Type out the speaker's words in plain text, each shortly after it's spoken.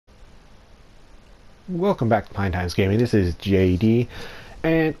Welcome back to BehindTimesGame. This is JD,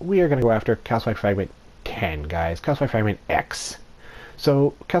 and we are going to go after Calcified Fragment 10, guys. Calcified Fragment X.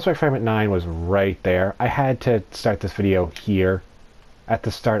 So, Calcified Fragment 9 was right there. I had to start this video here at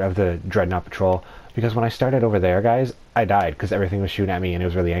the start of the Dreadnaught patrol, because when I started over there, guys, I died because everything was shooting at me and it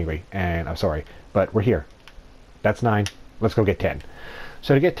was really angry, and I'm sorry. But we're here. That's 9. Let's go get 10.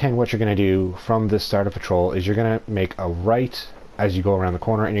 So to get 10, what you're going to do from the start of patrol is you're going to make a right as you go around the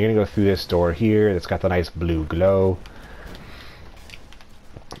corner, and you're going to go through this door here that's got the nice blue glow.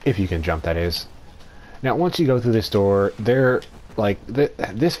 If you can jump, that is. Now, once you go through this door, this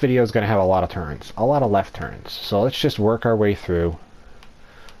video is going to have a lot of turns, a lot of left turns. So let's just work our way through.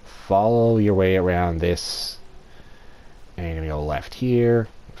 Follow your way around this, and you're going to go left here.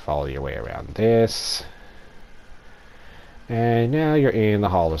 Follow your way around this. And now you're in the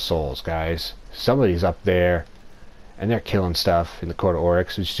Hall of Souls, guys. Somebody's up there, and they're killing stuff in the Court of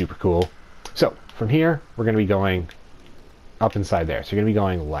Oryx, which is super cool. So, from here, we're going to be going up inside there. So you're going to be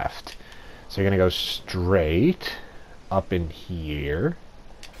going left. So you're going to go straight up in here.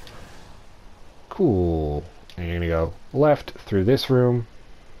 Cool. And you're going to go left through this room.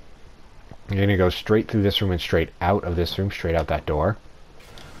 You're going to go straight through this room and straight out of this room, straight out that door.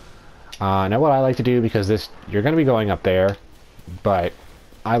 Now what I like to do, because you're going to be going up there, but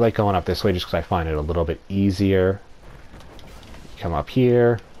I like going up this way just because I find it a little bit easier. Come up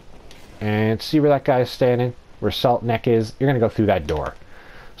here, and see where that guy's standing, where Salt Neck is. You're going to go through that door.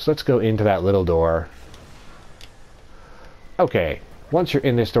 So let's go into that little door. Okay, once you're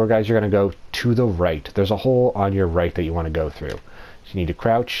in this door, guys, you're going to go to the right. There's a hole on your right that you want to go through. So you need to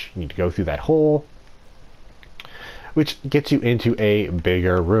crouch, you need to go through that hole, which gets you into a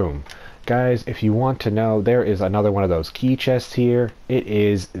bigger room. Guys, if you want to know, there is another one of those key chests here. It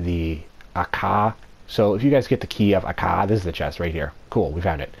is the Aka. So if you guys get the key of Aka, this is the chest right here. Cool, we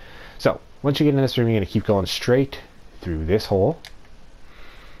found it. So once you get in this room, you're going to keep going straight through this hole.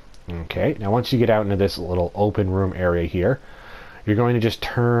 Okay, now once you get out into this little open room area here, you're going to just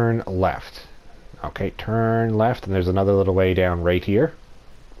turn left. Okay, turn left, and there's another little way down right here.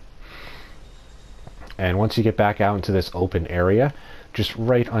 And once you get back out into this open area, just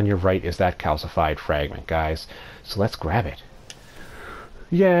right on your right is that calcified fragment, guys. So let's grab it.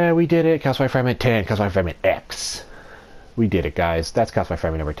 Yeah, we did it. Calcified Fragment 10, Calcified Fragment X. We did it, guys. That's Calcified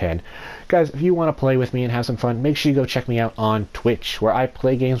Fragment number 10. Guys, if you want to play with me and have some fun, make sure you go check me out on Twitch, where I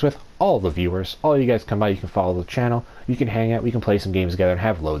play games with all the viewers. All you guys come by, you can follow the channel, you can hang out, we can play some games together and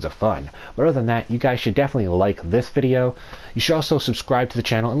have loads of fun. But other than that, you guys should definitely like this video. You should also subscribe to the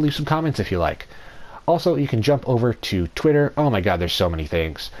channel and leave some comments if you like. Also, you can jump over to Twitter. Oh my god, there's so many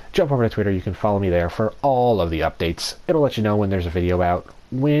things. Jump over to Twitter. You can follow me there for all of the updates. It'll let you know when there's a video out,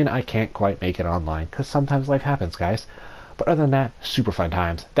 when I can't quite make it online, because sometimes life happens, guys. But other than that, super fun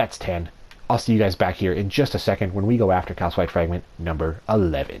times. That's 10. I'll see you guys back here in just a second when we go after Calcified Fragment number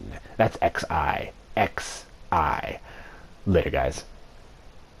 11. That's XI. XI. Later, guys.